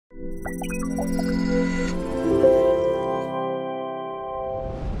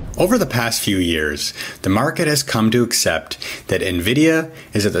Over the past few years, the market has come to accept that NVIDIA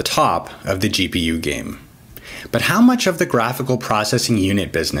is at the top of the GPU game. But how much of the graphical processing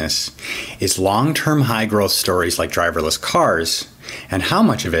unit business is long-term high-growth stories like driverless cars, and how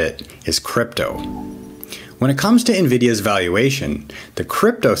much of it is crypto? When it comes to NVIDIA's valuation, the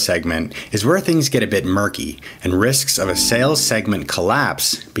crypto segment is where things get a bit murky and risks of a sales segment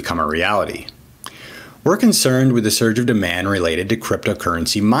collapse become a reality. We're concerned with the surge of demand related to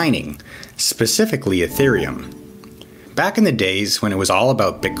cryptocurrency mining, specifically Ethereum. Back in the days when it was all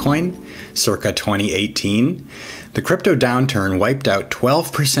about Bitcoin, circa 2018, the crypto downturn wiped out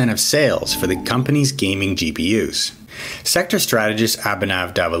 12% of sales for the company's gaming GPUs. Sector strategist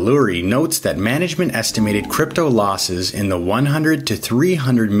Abhinav Davuluri notes that management estimated crypto losses in the 100 to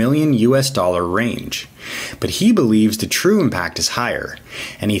 300 million US dollar range. But he believes the true impact is higher,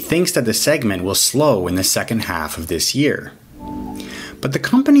 and he thinks that the segment will slow in the second half of this year. But the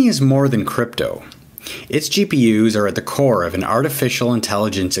company is more than crypto. Its GPUs are at the core of an artificial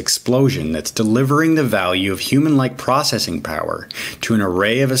intelligence explosion that's delivering the value of human-like processing power to an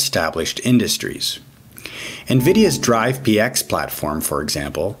array of established industries. NVIDIA's Drive PX platform, for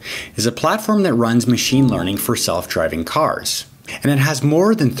example, is a platform that runs machine learning for self-driving cars, and it has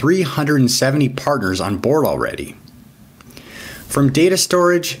more than 370 partners on board already. From data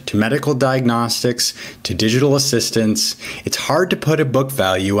storage to medical diagnostics to digital assistants, it's hard to put a book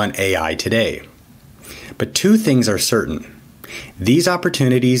value on AI today. But two things are certain. These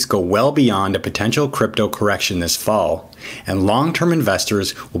opportunities go well beyond a potential crypto correction this fall, and long-term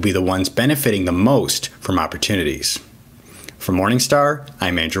investors will be the ones benefiting the most from opportunities. From Morningstar,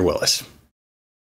 I'm Andrew Willis.